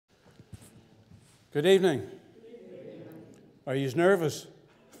Good evening. Are you nervous?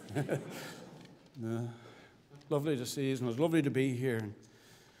 No. Lovely to see you, and it's lovely to be here.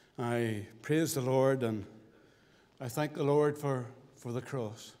 I praise the Lord, and I thank the Lord for the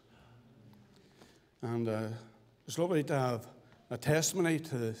cross. And it's lovely to have a testimony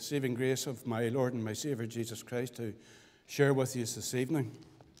to the saving grace of my Lord and my Savior Jesus Christ to share with you this evening.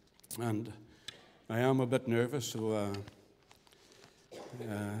 And I am a bit nervous, so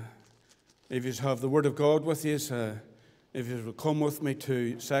if you have the Word of God with you, if you will come with me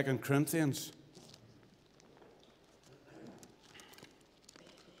to 2 Corinthians.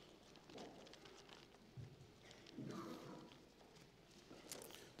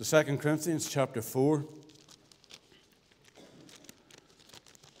 The 2 Corinthians chapter 4.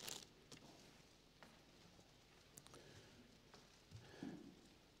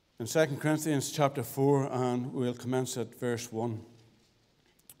 In 2 Corinthians chapter 4, and we'll commence at verse 1.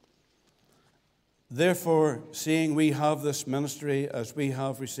 Therefore, seeing we have this ministry, as we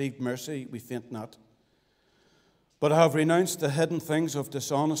have received mercy, we faint not, but have renounced the hidden things of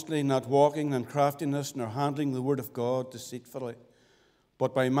dishonesty, not walking in craftiness, nor handling the word of God deceitfully,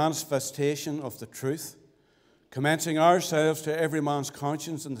 but by manifestation of the truth, commending ourselves to every man's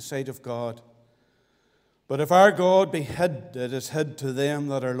conscience in the sight of God. But if our God be hid, it is hid to them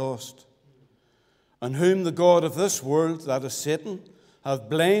that are lost, and whom the God of this world, that is Satan,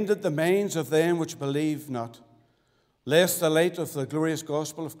 hath blinded the minds of them which believe not, lest the light of the glorious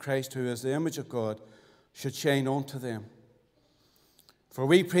gospel of Christ, who is the image of God, should shine unto them. For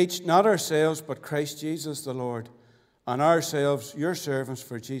we preach not ourselves, but Christ Jesus the Lord, and ourselves your servants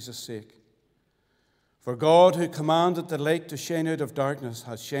for Jesus' sake. For God, who commanded the light to shine out of darkness,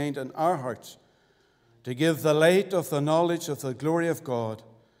 hath shined in our hearts, to give the light of the knowledge of the glory of God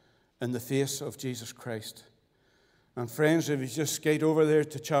in the face of Jesus Christ. And friends, if you just skate over there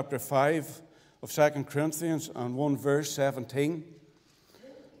to chapter 5 of 2 Corinthians and 1 verse 17.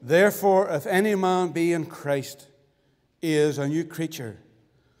 Therefore, if any man be in Christ, he is a new creature.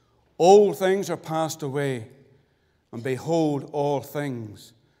 Old things are passed away, and behold, all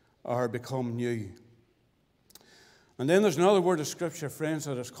things are become new. And then there's another word of Scripture, friends,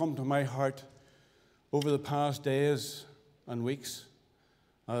 that has come to my heart over the past days and weeks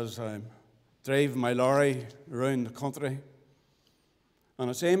as I'm driving my lorry around the country. And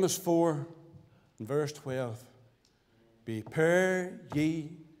it's Amos 4 and verse 12. Prepare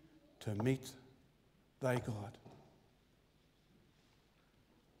ye to meet thy God.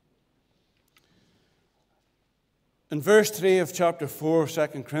 In verse 3 of chapter 4 of 2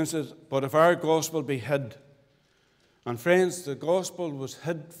 Corinthians, but if our gospel be hid. And friends, the gospel was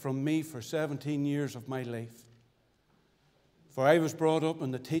hid from me for 17 years of my life. For I was brought up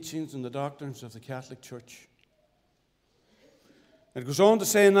in the teachings and the doctrines of the Catholic Church. It goes on to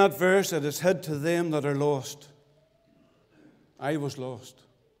say in that verse, it is hid to them that are lost. I was lost.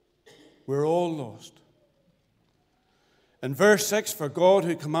 We're all lost. In verse 6, for God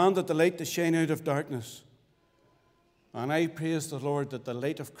who commanded the light to shine out of darkness. And I praise the Lord that the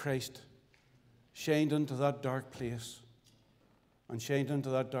light of Christ shined into that dark place and shined into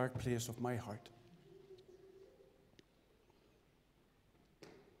that dark place of my heart.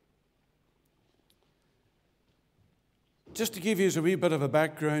 Just to give you a wee bit of a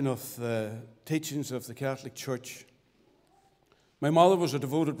background of the teachings of the Catholic Church. My mother was a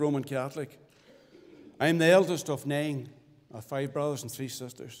devoted Roman Catholic. I'm the eldest of 9, of 5 brothers and 3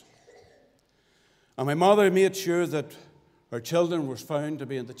 sisters. And my mother made sure that her children were found to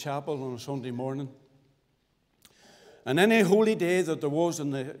be in the chapel on a Sunday morning. And any holy day that there was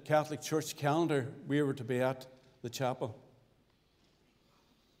in the Catholic Church calendar, we were to be at the chapel.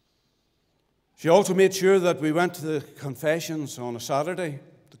 She also made sure that we went to the confessions on a Saturday.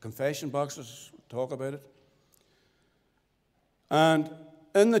 The confession boxes talk about it. And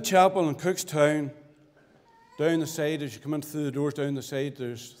in the chapel in Cookstown, down the side, as you come in through the doors down the side,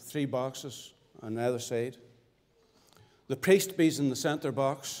 there's 3 boxes on either side. The priest bees in the center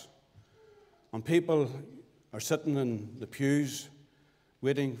box, and people are sitting in the pews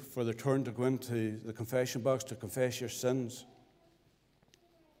waiting for their turn to go into the confession box to confess your sins.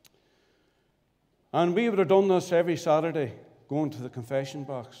 And we would have done this every Saturday, going to the confession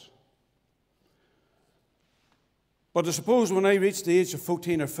box. But I suppose when I reached the age of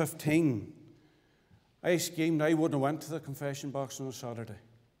 14 or 15, I schemed I wouldn't have went to the confession box on a Saturday.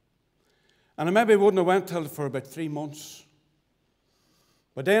 And I maybe wouldn't have went till for about 3 months.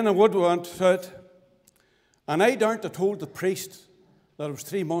 But then I would have went to it, and I daren't have told the priest that it was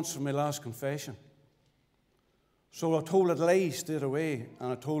 3 months from my last confession. So I told a lie straight away,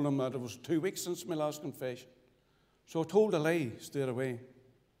 and I told him that it was 2 weeks since my last confession. So I told a lie straight away.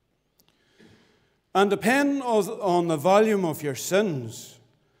 And depending on the volume of your sins,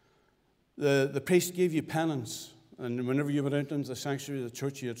 the priest gave you penance. And whenever you went out into the sanctuary of the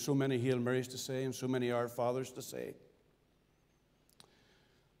church, you had so many Hail Marys to say and so many Our Fathers to say.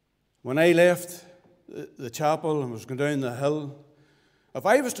 When I left the chapel and was going down the hill, if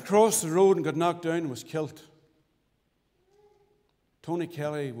I was to cross the road and got knocked down and was killed, Tony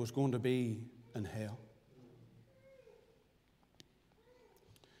Kelly was going to be in hell.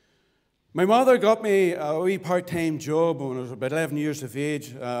 My mother got me a wee part-time job when I was about 11 years of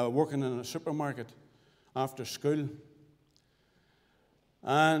age, working in a supermarket after school.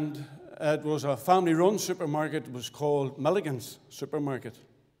 And it was a family-run supermarket. It was called Milligan's Supermarket.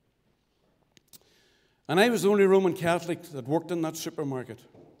 And I was the only Roman Catholic that worked in that supermarket.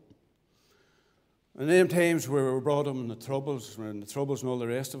 And them times we were brought up in the Troubles and all the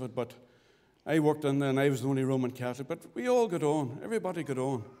rest of it, but I worked in there and I was the only Roman Catholic. But we all got on. Everybody got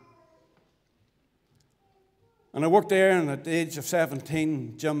on. And I worked there, and at the age of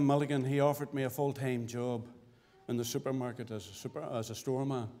 17, Jim Milligan, he offered me a full-time job in the supermarket as a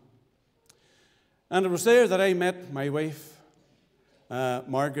storeman. And it was there that I met my wife,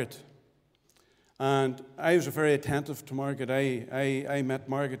 Margaret. And I was very attentive to Margaret. I met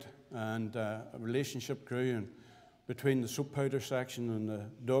Margaret, and a relationship grew between the soap powder section and the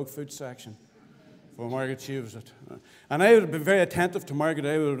dog food section. For Margaret, she was it. And I would have been very attentive to Margaret.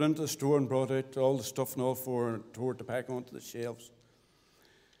 I would have went into the store and brought out all the stuff and all for her and tore it to pack onto the shelves.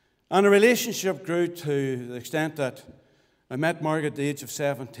 And the relationship grew to the extent that I met Margaret at the age of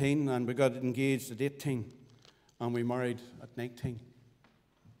 17, and we got engaged at 18, and we married at 19.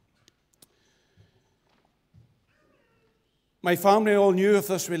 My family all knew of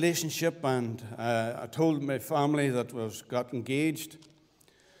this relationship, and I told my family that we got engaged.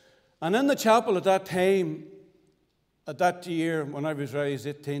 And in the chapel at that time, at that year, when I was raised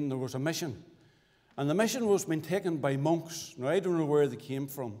 18, there was a mission. And the mission was being taken by monks. Now, I don't know where they came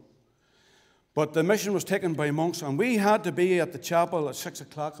from. But the mission was taken by monks, and we had to be at the chapel at 6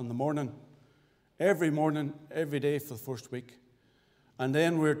 o'clock in the morning, every day for the first week. And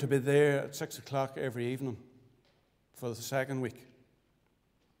then we were to be there at 6 o'clock every evening for the second week.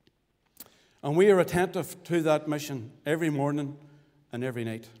 And we are attentive to that mission every morning and every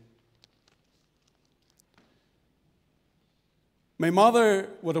night. My mother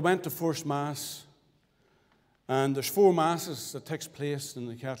would have went to First Mass, and there's 4 Masses that takes place in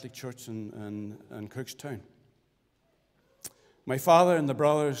the Catholic Church in Cookstown. My father and the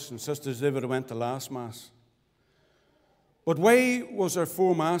brothers and sisters, they would have went to last Mass. But why was there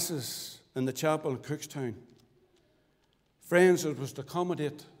 4 Masses in the chapel in Cookstown? Friends, it was to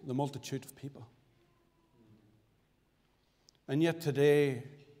accommodate the multitude of people. And yet today,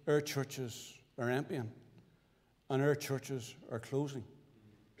 our churches are emptying, and our churches are closing.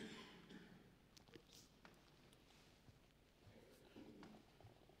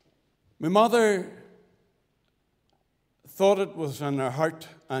 My mother thought it was in her heart,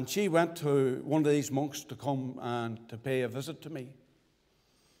 and she went to one of these monks to come and to pay a visit to me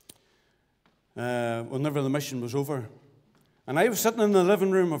whenever the mission was over. And I was sitting in the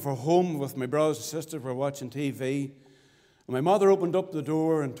living room of her home with my brothers and sisters. We were watching TV. And my mother opened up the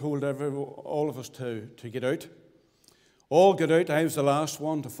door and told all of us to get out. All got out. I was the last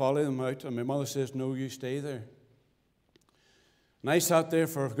one to follow them out. And my mother says, "No, you stay there." And I sat there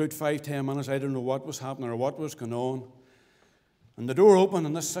for a good 5-10 minutes. I didn't know what was happening or what was going on. And the door opened,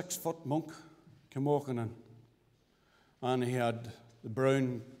 and this 6-foot monk came walking in. And he had the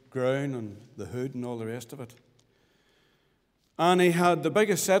brown gown and the hood and all the rest of it. And he had the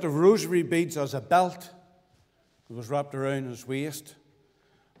biggest set of rosary beads as a belt. It was wrapped around his waist.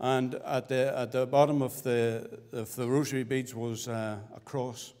 And at the bottom of the rosary beads was a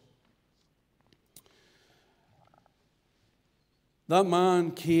cross. That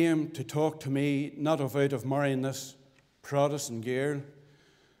man came to talk to me, not out of marrying this Protestant girl,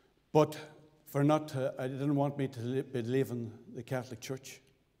 but I didn't want me to be leaving the Catholic Church.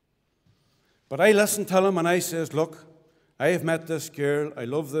 But I listened to him, and I says, "Look, I have met this girl, I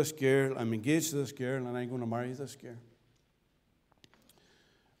love this girl, I'm engaged to this girl, and I'm going to marry this girl."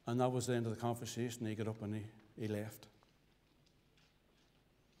 And that was the end of the conversation. He got up and he left.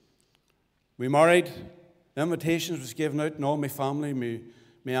 We married. Invitations was given out, and all my family,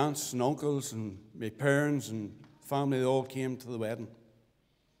 my aunts and uncles and my parents and family, they all came to the wedding.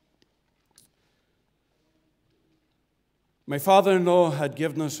 My father-in-law had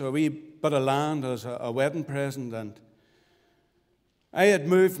given us a wee bit of land as a wedding present, and I had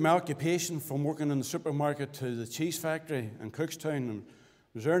moved my occupation from working in the supermarket to the cheese factory in Cookstown, and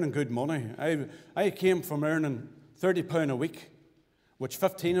was earning good money. I came from earning £30 a week which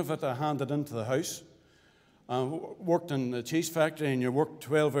 15 of it I handed into the house. I worked in the cheese factory, and you worked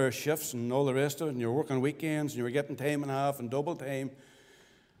 12-hour shifts and all the rest of it, and you were working weekends, and you were getting time and a half and double time.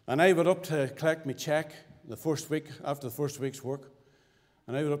 And I went up to collect my check the first week, after the first week's work.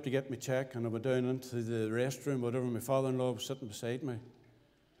 And I went up to get my check, and I went down into the restroom, whatever. My father-in-law was sitting beside me.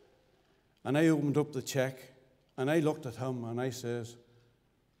 And I opened up the check, and I looked at him, and I says,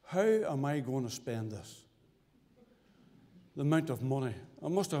 how am I going to spend this? The amount of money. I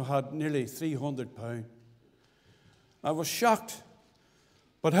must have had nearly £300. I was shocked.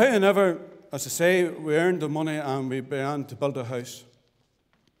 But however, as I say, we earned the money and we began to build a house.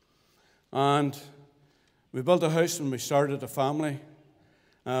 And we built a house and we started a family.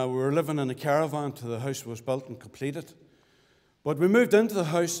 We were living in a caravan till the house was built and completed. But we moved into the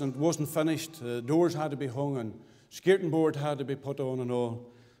house and it wasn't finished. The doors had to be hung and skirting board had to be put on and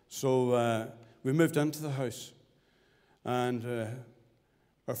all. So we moved into the house. And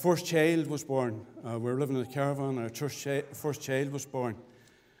our first child was born. We were living in a caravan, and our first child was born.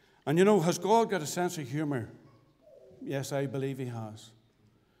 And you know, has God got a sense of humour? Yes, I believe He has.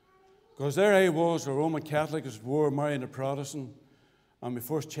 Because there I was, a Roman Catholic, as it were, marrying a Protestant, and my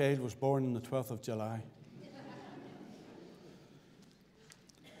first child was born on the 12th of July.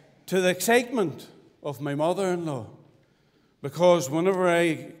 To the excitement of my mother-in-law, because whenever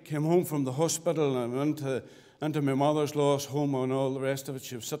I came home from the hospital and went into my mother-in-law's home and all the rest of it,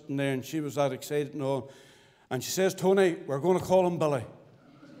 she was sitting there and she was that excited and all. And she says, Tony, we're going to call him Billy.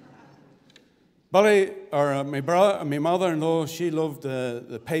 Billy, or my mother-in-law, she loved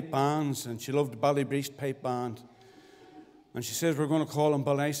the pipe bands, and she loved the Ballybreast pipe band. And she says, we're going to call him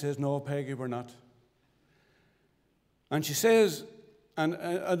Billy. I says, no, Peggy, we're not. And she says, and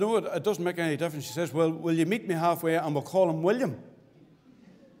I know it doesn't make any difference, she says, well, will you meet me halfway and we'll call him William?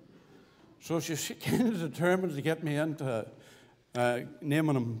 So she's kind of determined to get me into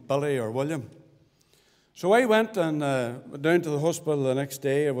naming him Billy or William. So I went and down to the hospital the next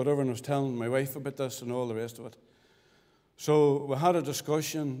day or whatever, and was telling my wife about this and all the rest of it. So we had a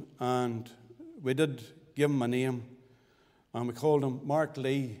discussion, and we did give him a name, and we called him Mark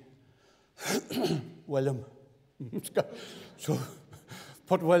Lee William. So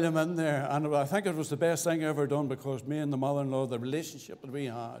put William in there, and I think it was the best thing I ever done, because me and the mother-in-law, the relationship that we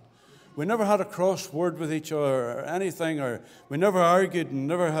had, we never had a cross word with each other or anything, or we never argued and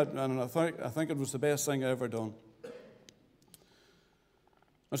never had, and I think it was the best thing I ever done.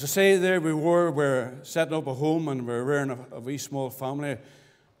 As I say, there we're setting up a home, and we're rearing a wee small family.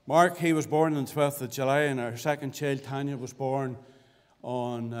 Mark, he was born on the 12th of July, and our second child, Tanya, was born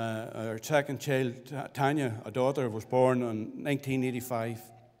on, our second child, Tanya, a daughter, was born in 1985.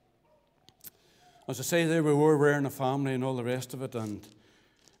 As I say, there we were rearing a family and all the rest of it, and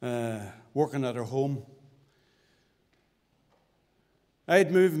working at our home. I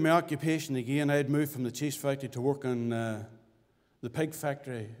had moved my occupation again. I had moved from the cheese factory to work in the pig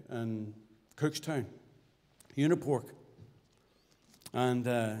factory in Cookstown, Unipork. And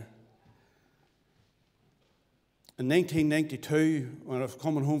in 1992, when I was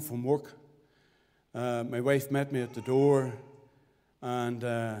coming home from work, my wife met me at the door, and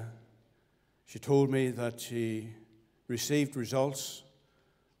she told me that she received results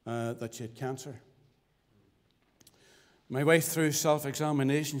that she had cancer. My wife, through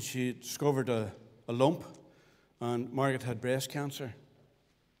self-examination, she discovered a lump, and Margaret had breast cancer.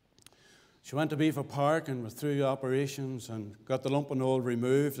 She went to Beaver Park and went through operations and got the lump and all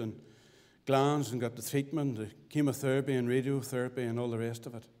removed, and glands, and got the treatment, the chemotherapy and radiotherapy and all the rest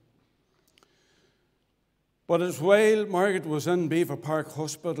of it. But as while Margaret was in Beaver Park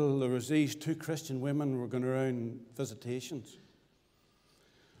Hospital, there was these two Christian women who were going around visitations.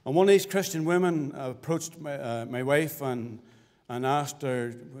 And one of these Christian women approached my wife and asked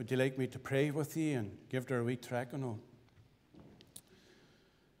her, would you like me to pray with you, and give her a wee track and all.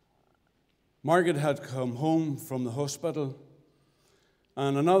 Margaret had come home from the hospital,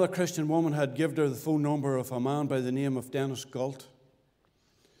 and another Christian woman had given her the phone number of a man by the name of Dennis Galt.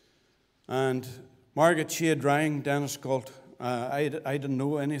 And Margaret, she had rang Dennis Galt. I didn't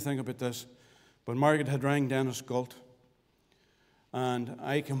know anything about this, but Margaret had rang Dennis Galt. And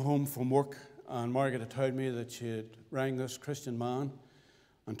I came home from work, and Margaret had told me that she had rang this Christian man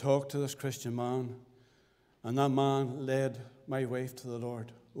and talked to this Christian man, and that man led my wife to the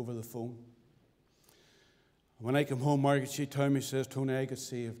Lord over the phone. When I came home, Margaret, she told me, says, Tony, I got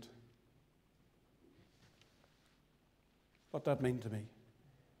saved. What that meant to me,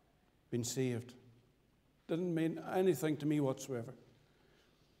 being saved, didn't mean anything to me whatsoever.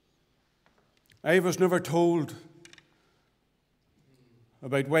 I was never told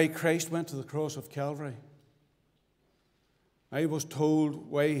about why Christ went to the cross of Calvary. I was told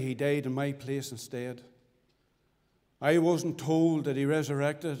why he died in my place instead. I wasn't told that he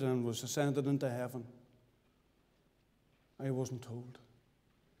resurrected and was ascended into heaven. I wasn't told.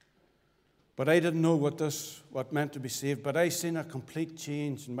 But I didn't know what meant to be saved. But I seen a complete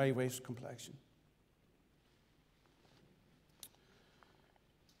change in my wife's complexion.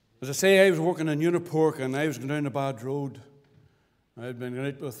 As I say, I was working in Unipork and I was going down a bad road. I had been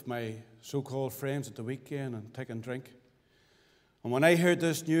out with my so-called friends at the weekend and taking drink. And when I heard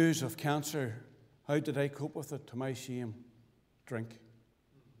this news of cancer, how did I cope with it? To my shame, drink.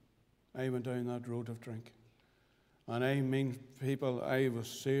 I went down that road of drink. And I mean, people, I was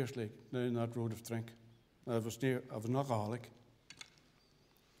seriously down that road of drink. I was an alcoholic.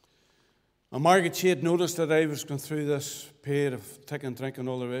 And Margaret, she had noticed that I was going through this period of taking drink and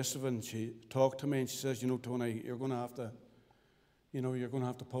all the rest of it, and she talked to me and she says, Tony, you're going to have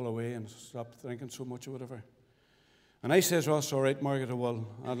to pull away and stop drinking so much or whatever. And I says, well, it's all right, Margaret,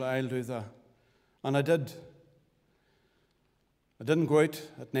 I'll do that. And I did. I didn't go out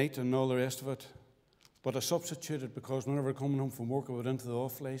at night and all the rest of it, but I substituted, because whenever coming home from work, I went into the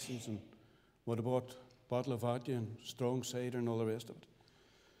off-license and would have bought a bottle of vodka and strong cider and all the rest of it.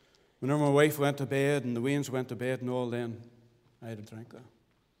 Whenever my wife went to bed and the Waynes went to bed and all, then I had a drink that.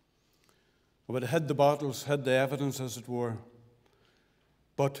 I would have hid the bottles, hid the evidence, as it were.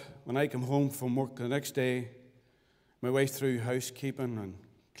 But when I came home from work the next day, my wife, through housekeeping and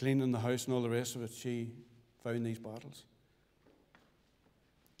cleaning the house and all the rest of it, she found these bottles.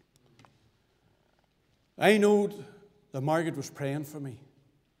 I know that Margaret was praying for me.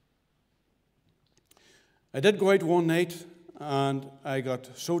 I did go out one night and I got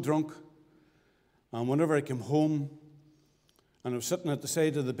so drunk, and whenever I came home and I was sitting at the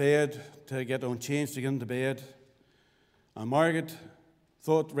side of the bed to get on change to get into bed, and Margaret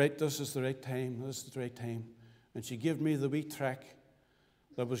thought, right, this is the right time. And she gave me the wee track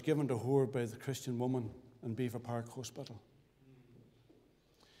that was given to her by the Christian woman in Beaver Park Hospital.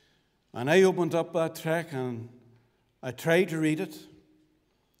 And I opened up that track and I tried to read it.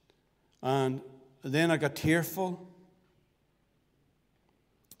 And then I got tearful.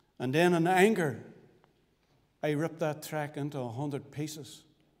 And then in anger, I ripped that track into 100 pieces.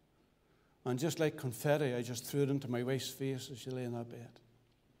 And just like confetti, I just threw it into my wife's face as she lay in that bed.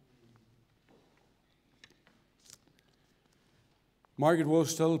 Margaret was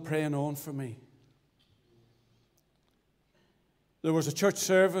still praying on for me. There was a church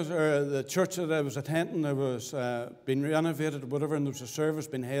service, or the church that I was attending, there was being renovated or whatever, and there was a service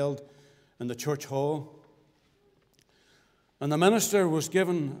being held in the church hall. And the minister was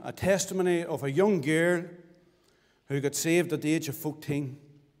given a testimony of a young girl who got saved at the age of 14.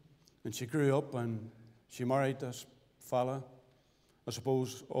 And she grew up and she married this fella, I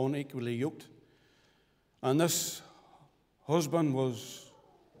suppose, unequally yoked. And this husband was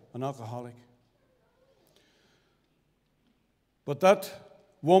an alcoholic. But that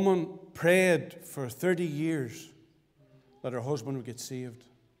woman prayed for 30 years that her husband would get saved.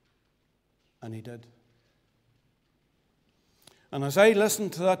 And he did. And as I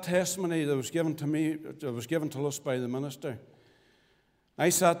listened to that testimony that was given to me, that was given to us by the minister, I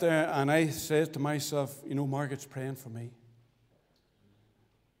sat there and I said to myself, Margaret's praying for me.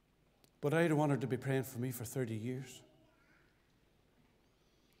 But I don't want her to be praying for me for 30 years.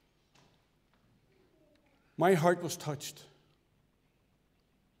 My heart was touched.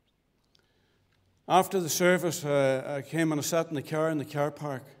 After the service, I came and I sat in the car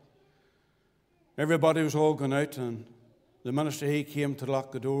park. Everybody was all gone out, and the minister, he came to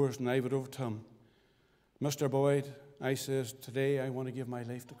lock the doors, and I went over to him. Mr. Boyd, I says, today I want to give my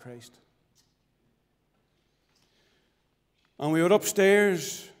life to Christ. And we were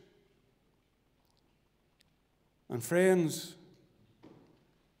upstairs, and friends,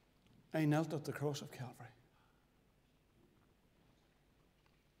 I knelt at the cross of Calvary.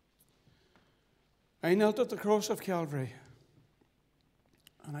 I knelt at the cross of Calvary,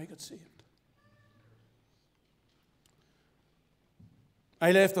 and I got saved.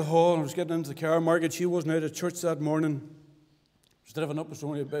 I left the hall and was getting into the car. Margaret, she wasn't out of church that morning. She was driven up, it was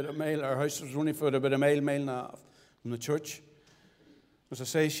only about a mile. Our house was only for about a mile and a half from the church. As I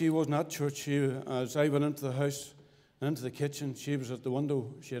say, she wasn't at church. As I went into the house, into the kitchen, she was at the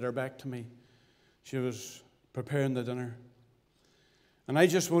window. She had her back to me. She was preparing the dinner. And I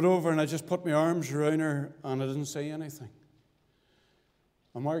just went over and I just put my arms around her and I didn't say anything.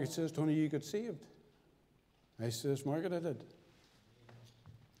 And Margaret says, Tony, you got saved. I says, Margaret, I did.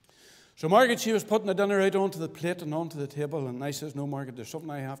 So Margaret, she was putting the dinner out onto the plate and onto the table, and I says, no, Margaret, there's something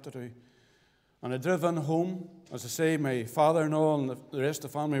I have to do. And I drove in home. As I say, my father-in-law and the rest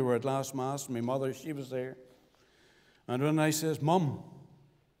of the family were at last Mass. My mother, she was there. And when I says, Mum,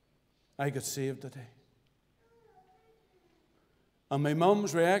 I got saved today. And my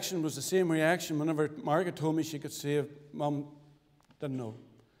mum's reaction was the same reaction whenever Margaret told me she got saved. Mum didn't know.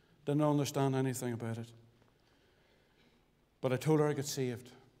 Didn't understand anything about it. But I told her I got saved.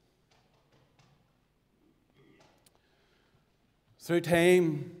 Through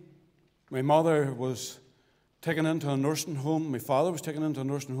time, my mother was taken into a nursing home. My father was taken into a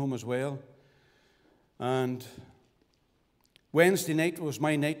nursing home as well. And Wednesday night was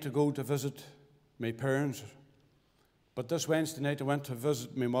my night to go to visit my parents. But this Wednesday night I went to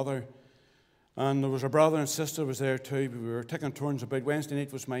visit my mother. And there was a brother and sister was there too. We were taking turns about. Wednesday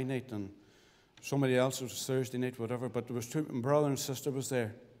night was my night and somebody else was Thursday night, whatever. But there was two, my brother and sister was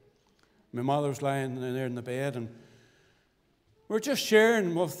there. My mother was lying there in the bed, and we were just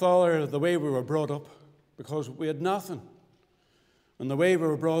sharing with father the way we were brought up, because we had nothing. And the way we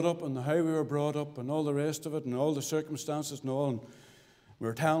were brought up and how we were brought up and all the rest of it and all the circumstances and all. And we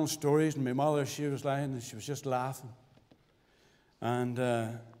were telling stories, and my mother, she was lying and she was just laughing. And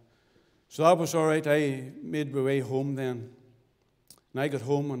so that was all right. I made my way home then. And I got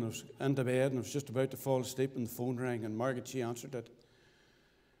home and I was into bed and I was just about to fall asleep and the phone rang, and Margaret, she answered it.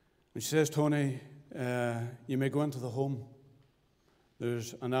 And she says, Tony, you may go into the home.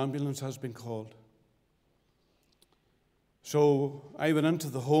 There's an ambulance has been called. So I went into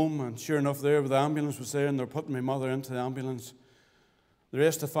the home, and sure enough, there the ambulance was there, and they were putting my mother into the ambulance. The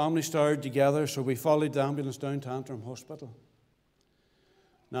rest of the family started together, so we followed the ambulance down to Antrim Hospital.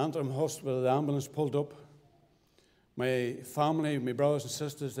 In Antrim Hospital, the ambulance pulled up. My family, my brothers and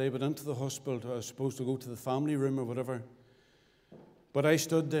sisters, they went into the hospital. I was supposed to go to the family room or whatever. But I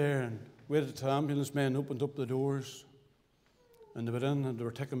stood there and waited till the ambulance men opened up the doors. And they went in and they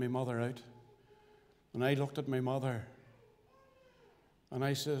were taking my mother out. And I looked at my mother. And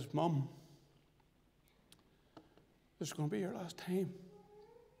I says, Mum, this is going to be your last time.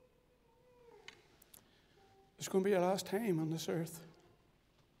 It's going to be your last time on this earth.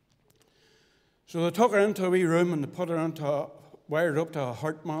 So they took her into a wee room and they put her wired up to a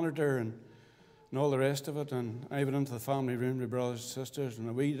heart monitor and all the rest of it. And I went into the family room with brothers and sisters,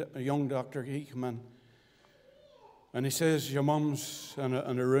 and a young doctor, he came in. And he says, your mum's in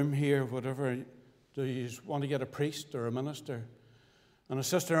a room here, whatever. Do you want to get a priest or a minister? And a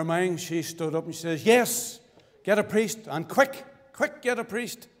sister of mine, she stood up and she says, yes, get a priest, and quick, get a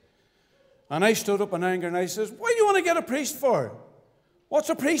priest. And I stood up in anger and I says, what do you want to get a priest for? What's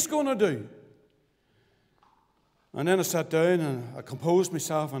a priest going to do? And then I sat down and I composed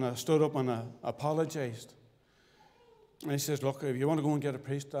myself and I stood up and I apologized. And he says, look, if you want to go and get a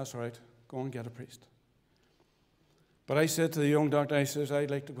priest, that's all right. Go and get a priest. But I said to the young doctor, I says,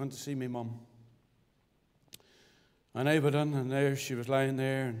 I'd like to go in to see my mum. And I went in, and there she was lying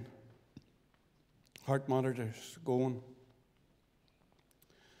there, and heart monitors going.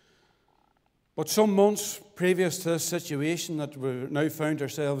 But some months previous to this situation that we now found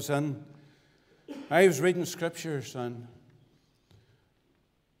ourselves in, I was reading scriptures, and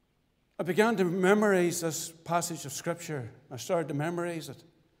I began to memorize this passage of scripture. I started to memorize it.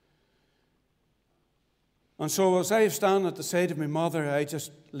 And so as I was standing at the side of my mother, I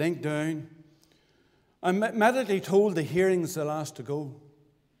just leant down. I immediately told the hearing's the last to go.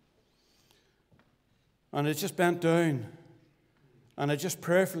 And I just bent down and I just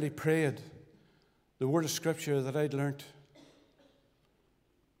prayerfully prayed the word of scripture that I'd learnt.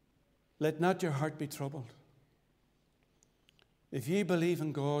 Let not your heart be troubled. If ye believe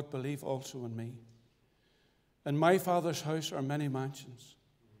in God, believe also in me. In my Father's house are many mansions.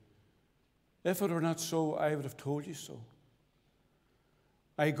 If it were not so, I would have told you so.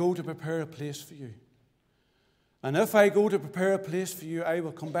 I go to prepare a place for you. And if I go to prepare a place for you, I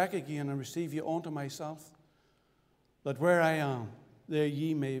will come back again and receive you unto myself, that where I am, there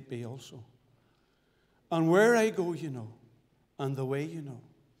ye may be also. And where I go, you know, and the way you know.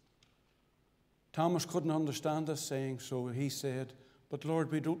 Thomas couldn't understand this saying, so he said, but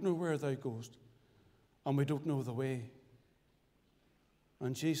Lord, we don't know where thou goest, and we don't know the way.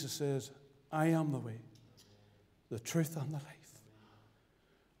 And Jesus says, I am the way, the truth, and the life.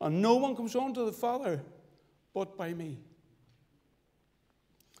 And no one comes on to the Father but by me.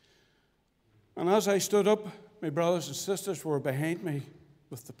 And as I stood up, my brothers and sisters were behind me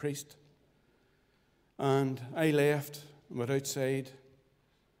with the priest. And I left and went outside.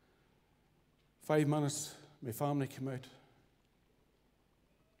 5 minutes, my family came out.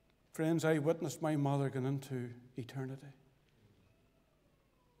 Friends, I witnessed my mother going into eternity.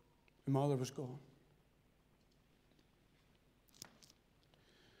 My mother was gone.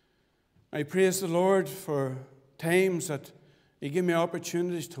 I praise the Lord for times that He gave me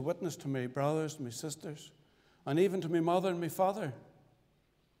opportunities to witness to my brothers and my sisters And even to my mother and my father,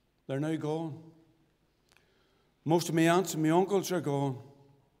 they're now gone. Most of my aunts and my uncles are gone.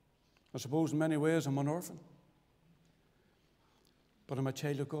 I suppose in many ways I'm an orphan. But I'm a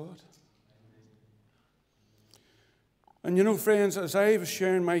child of God. And you know, friends, as I was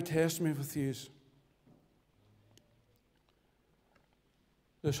sharing my testimony with you,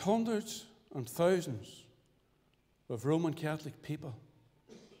 there's hundreds and thousands of Roman Catholic people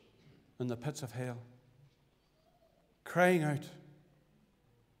in the pits of hell crying out,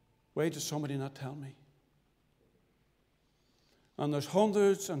 why does somebody not tell me? And there's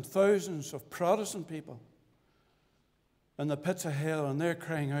hundreds and thousands of Protestant people in the pits of hell, and they're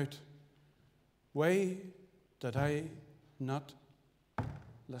crying out, why did I not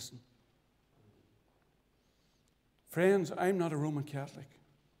listen? Friends, I'm not a Roman Catholic,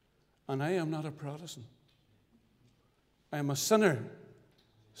 and I am not a Protestant. I am a sinner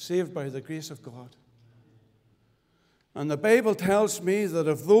saved by the grace of God. And the Bible tells me that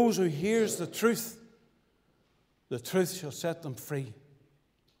if those who hears the truth shall set them free.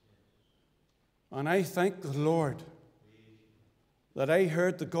 And I thank the Lord that I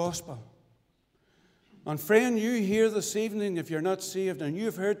heard the gospel. And friend, you here this evening, if you're not saved, and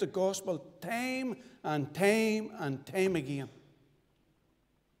you've heard the gospel time and time and time again,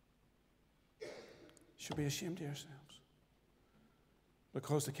 you should be ashamed of yourselves.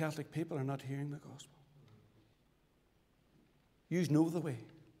 Because the Catholic people are not hearing the gospel. You know the way.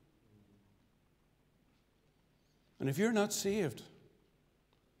 And if you're not saved,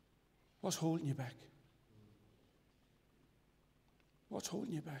 what's holding you back? What's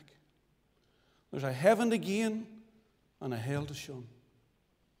holding you back? There's a heaven to gain and a hell to shun.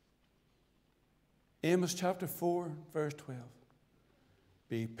 Amos chapter 4, verse 12.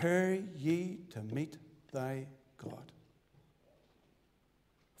 Prepare ye to meet thy God.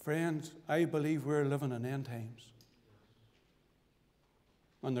 Friends, I believe we're living in end times.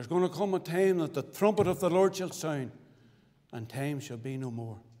 And there's going to come a time that the trumpet of the Lord shall sound, and time shall be no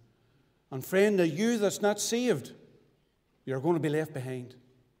more. And friend, the you that's not saved, you're going to be left behind.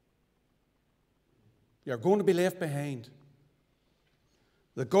 You're going to be left behind.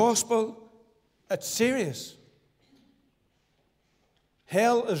 The gospel, it's serious.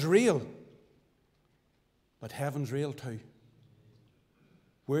 Hell is real, but heaven's real too.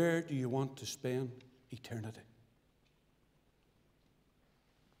 Where do you want to spend eternity?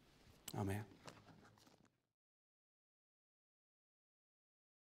 Amen.